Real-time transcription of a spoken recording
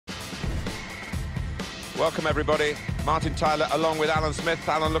Welcome everybody. Martin Tyler along with Alan Smith.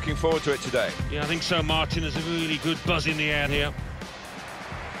 Alan, looking forward to it today. Yeah, I think so, Martin. There's a really good buzz in the air here.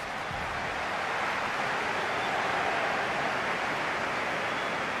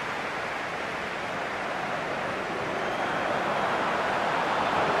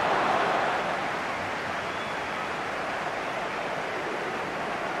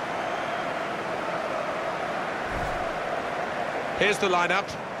 Here's the lineup.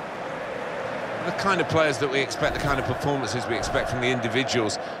 The kind of players that we expect, the kind of performances we expect from the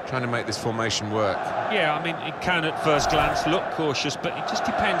individuals trying to make this formation work. Yeah, I mean, it can at first glance look cautious, but it just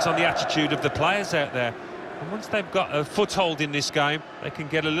depends on the attitude of the players out there. And once they've got a foothold in this game, they can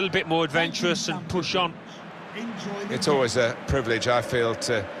get a little bit more adventurous and push on. It's always a privilege, I feel,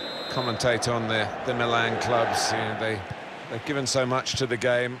 to commentate on the Milan clubs. You know, they've given so much to the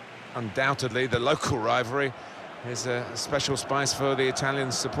game. Undoubtedly, the local rivalry is a special spice for the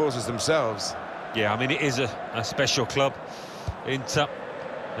Italian supporters themselves. Yeah, I mean, it is a special club, Inter,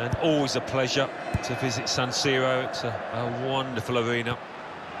 and always a pleasure to visit San Siro. It's a wonderful arena.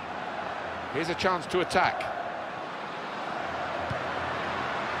 Here's a chance to attack.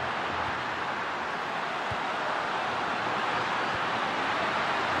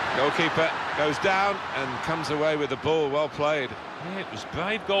 Goalkeeper goes down and comes away with the ball. Well played. Yeah, it was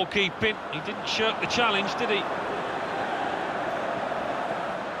brave goalkeeping. He didn't shirk the challenge, did he?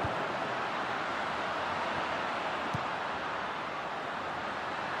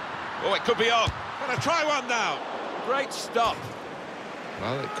 Oh, it could be on. Gonna try one now. Great stop.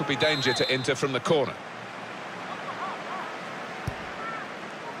 Well, it could be danger to Inter from the corner.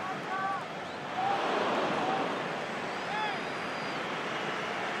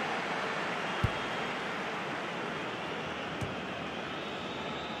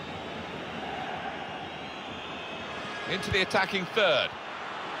 Into the attacking third.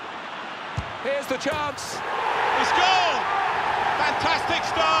 Here's the chance. It's goal! Fantastic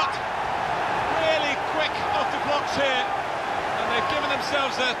start. Really quick off the blocks here. And they've given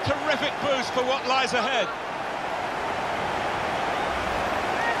themselves a terrific boost for what lies ahead.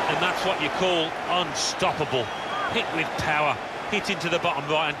 And that's what you call unstoppable. Hit with power. Hit into the bottom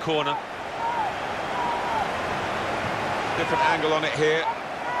right-hand corner. Different angle on it here.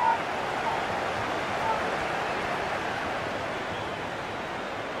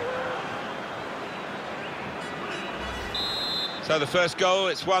 So the first goal,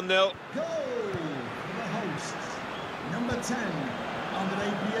 it's 1-0. Goal for the hosts, number 10,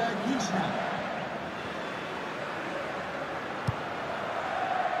 Gignac.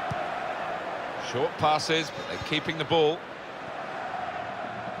 Short passes, but they're keeping the ball.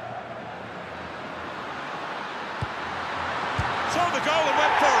 Saw the goal and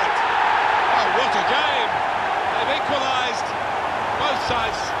went for it. Oh, what a game! They've equalised. Both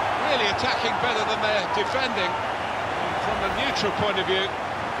sides really attacking better than they're defending. From the neutral point of view,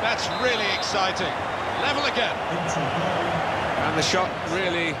 that's really exciting. Level again. And the shot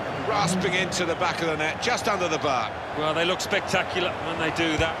really rasping into the back of the net, just under the bar. Well, they look spectacular when they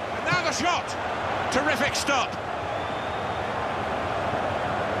do that. And now the shot! Terrific stop.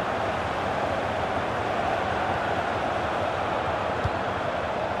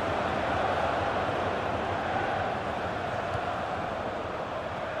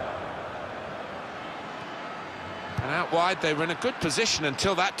 And out wide, they were in a good position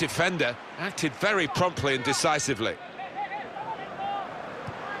until that defender acted very promptly and decisively.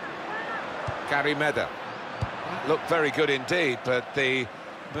 Gary Meda. Looked very good indeed, but the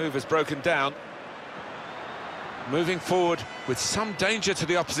move has broken down. Moving forward with some danger to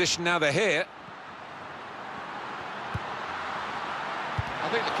the opposition now they're here. I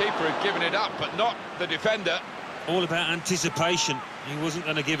think the keeper had given it up, but not the defender. All about anticipation. He wasn't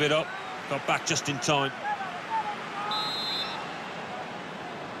going to give it up. Got back just in time.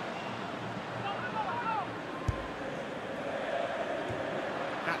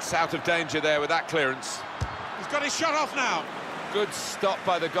 That's out of danger there with that clearance. He's got his shot off now. Good stop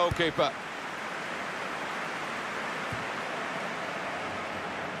by the goalkeeper.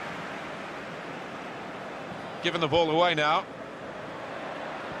 Giving the ball away now.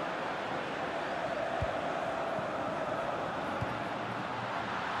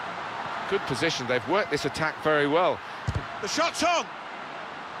 Good position. They've worked this attack very well. The shot's on.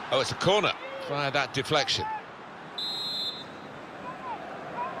 Oh, it's a corner via that deflection.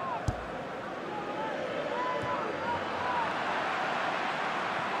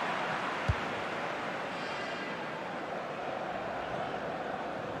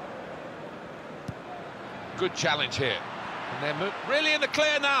 Good challenge here. And they're really in the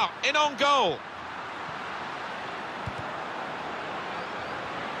clear now, in on goal.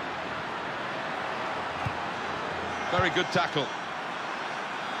 Very good tackle.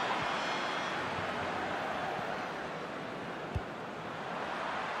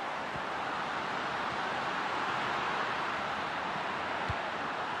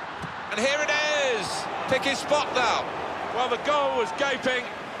 And here it is! Pick his spot now. Well, the goal was gaping,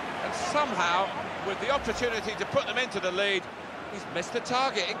 and somehow, with the opportunity to put them into the lead, he's missed the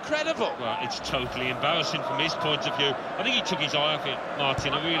target. Incredible. Well, it's totally embarrassing from his point of view. I think he took his eye off it,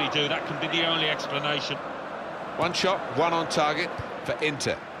 Martin. I really do. That can be the only explanation. One shot, one on target for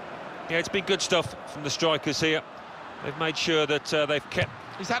Inter. Yeah, it's been good stuff from the strikers here. They've made sure that they've kept...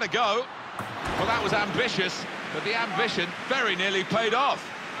 He's had a go. Well, that was ambitious, but the ambition very nearly paid off.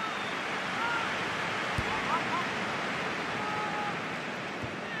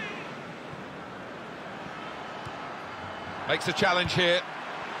 Makes a challenge here.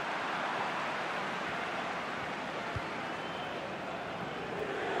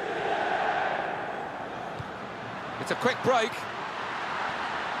 It's a quick break.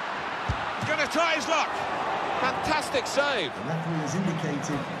 He's going to try his luck. Fantastic save. The referee has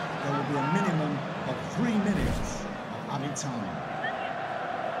indicated there will be a minimum of 3 minutes of added time.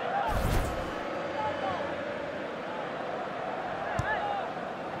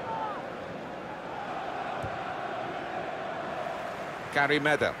 Gary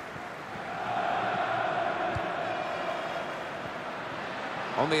Medel.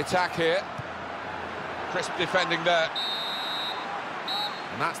 On the attack here. Crisp defending there.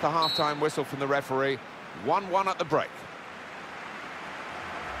 And that's the half-time whistle from the referee. 1-1 at the break.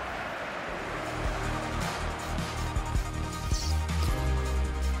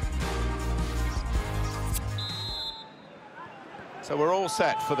 So we're all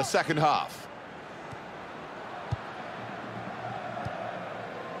set for the second half.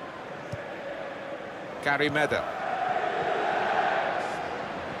 Gary Medel.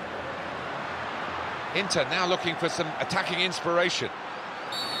 Inter now looking for some attacking inspiration.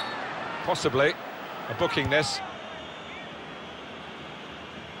 Possibly a booking this.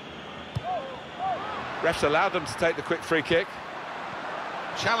 Refs allowed them to take the quick free kick.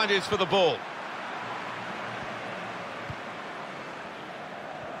 Challenges for the ball.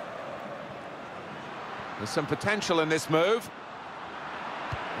 There's some potential in this move.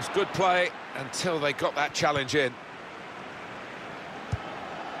 It was good play until they got that challenge in.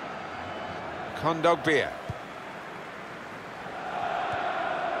 Kondogbia.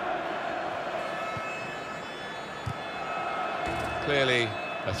 Clearly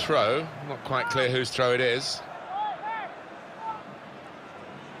a throw. Not quite clear whose throw it is.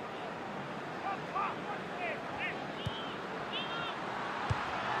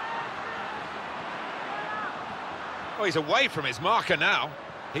 Oh, he's away from his marker now.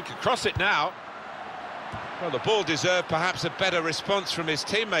 He can cross it now. Well, the ball deserved perhaps a better response from his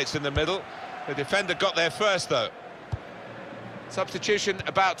teammates in the middle. The defender got there first, though. Substitution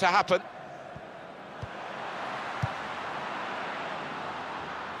about to happen.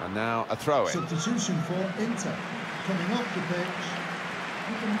 And now a throw-in. Substitution for Inter. Coming off the pitch,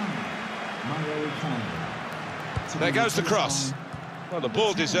 with the man, Mario Icardi. There goes the cross. Well, the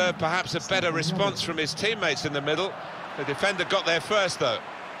ball deserved perhaps a better response from his teammates in the middle. The defender got there first, though.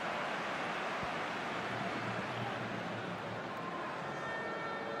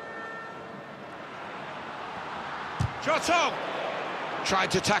 Shot on!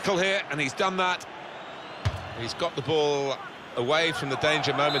 Tried to tackle here, and he's done that. He's got the ball away from the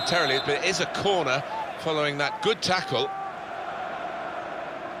danger momentarily, but it is a corner following that good tackle.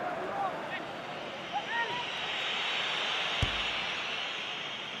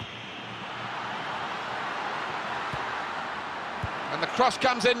 And the cross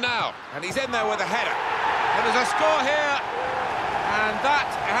comes in now, and he's in there with a header. And there's a score here, and that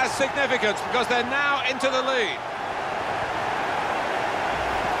has significance because they're now into the lead.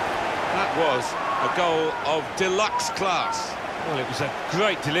 That was a goal of deluxe class. Well, it was a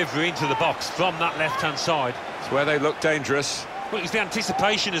great delivery into the box from that left-hand side. It's where they look dangerous. Well, it was the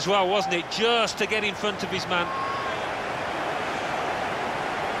anticipation as well, wasn't it? Just to get in front of his man.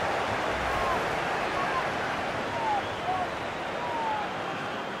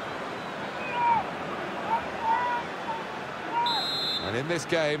 And in this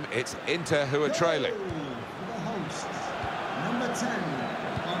game, it's Inter who are trailing. For the hosts, number 10,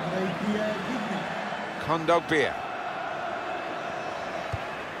 Gignac. Kondogbia.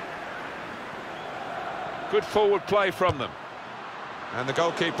 Good forward play from them. And the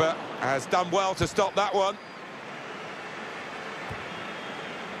goalkeeper has done well to stop that one.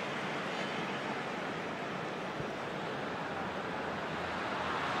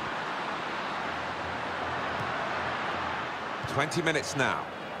 ...20 minutes now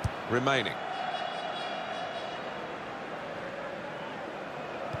remaining.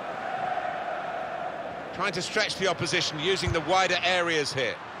 Trying to stretch the opposition, using the wider areas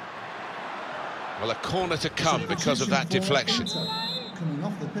here. Well, a corner to come because of that deflection. Coming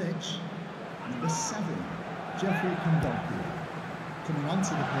off the pitch, number 7, Jeffrey Kondoku. Coming onto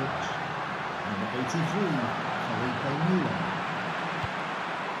the pitch, number 83, Felipe Mueller.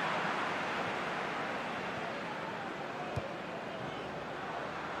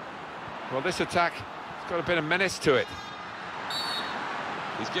 Well, this attack has got a bit of menace to it.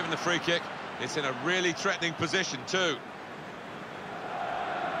 He's given the free kick. It's in a really threatening position too.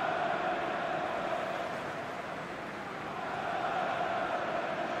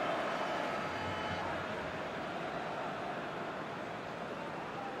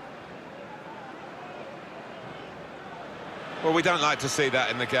 Well, we don't like to see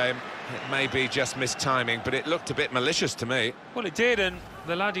that in the game. It may be just missed timing, but it looked a bit malicious to me. Well, it did, and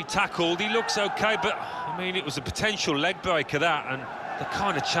the lad he tackled, he looks okay, but, I mean, it was a potential leg breaker, that, and the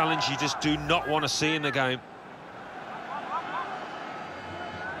kind of challenge you just do not want to see in the game.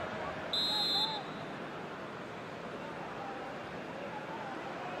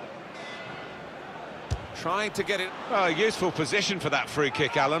 Trying to get it... Well, a useful position for that free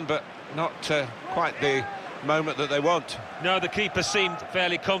kick, Alan, but not quite the moment that they want. No, the keeper seemed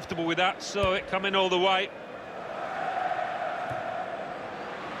fairly comfortable with that, saw it coming all the way.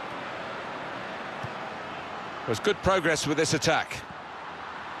 There's good progress with this attack.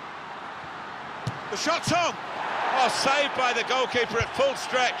 The shot's on! Oh, saved by the goalkeeper at full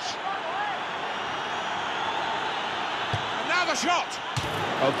stretch. And now the shot!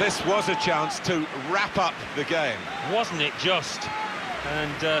 Oh, this was a chance to wrap up the game. Wasn't it just?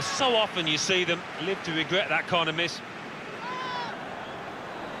 And so often you see them live to regret that kind of miss.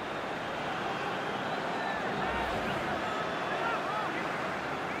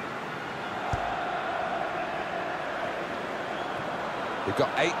 We've got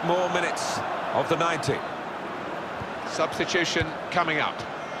 8 more minutes of the 90. Substitution coming up.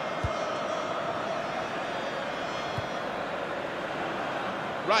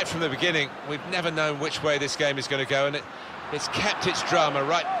 Right from the beginning, we've never known which way this game is going to go, and it's kept its drama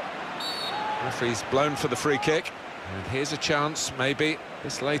right. Referee's blown for the free kick, and here's a chance, maybe,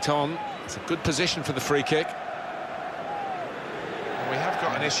 this late on. It's a good position for the free kick. We have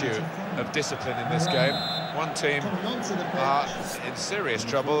got an issue of discipline in this game. One team are in serious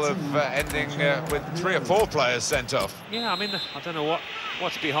trouble of ending with 3 or 4 players sent off. Yeah, I mean, I don't know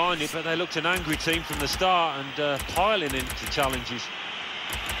what's behind it, but they looked an angry team from the start and piling into challenges.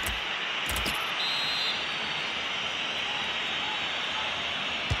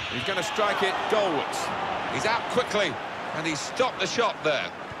 He's going to strike it goalwards. He's out quickly, and he's stopped the shot there.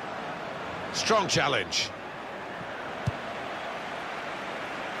 Strong challenge.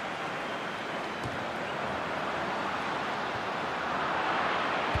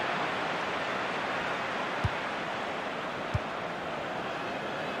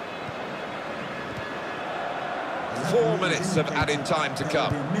 Four minutes of added time to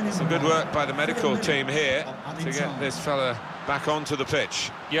come. Some good work by the medical team here to get this fella back onto the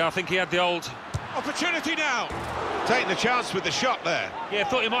pitch. Yeah, I think he had the old... Opportunity now! Taking the chance with the shot there. Yeah,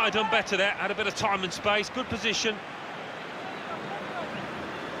 thought he might have done better there. Had a bit of time and space, good position.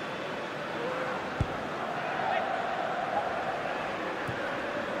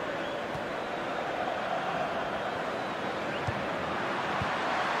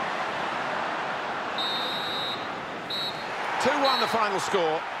 The final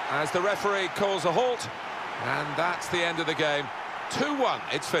score as the referee calls a halt, and that's the end of the game. 2-1,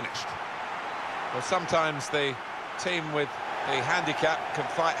 it's finished. Well, sometimes the team with the handicap can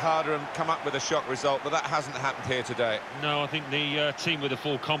fight harder and come up with a shock result, but that hasn't happened here today. No, I think the team with a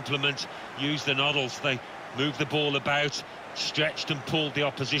full complement used the noddles. They moved the ball about, stretched and pulled the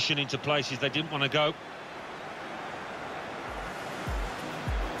opposition into places they didn't want to go.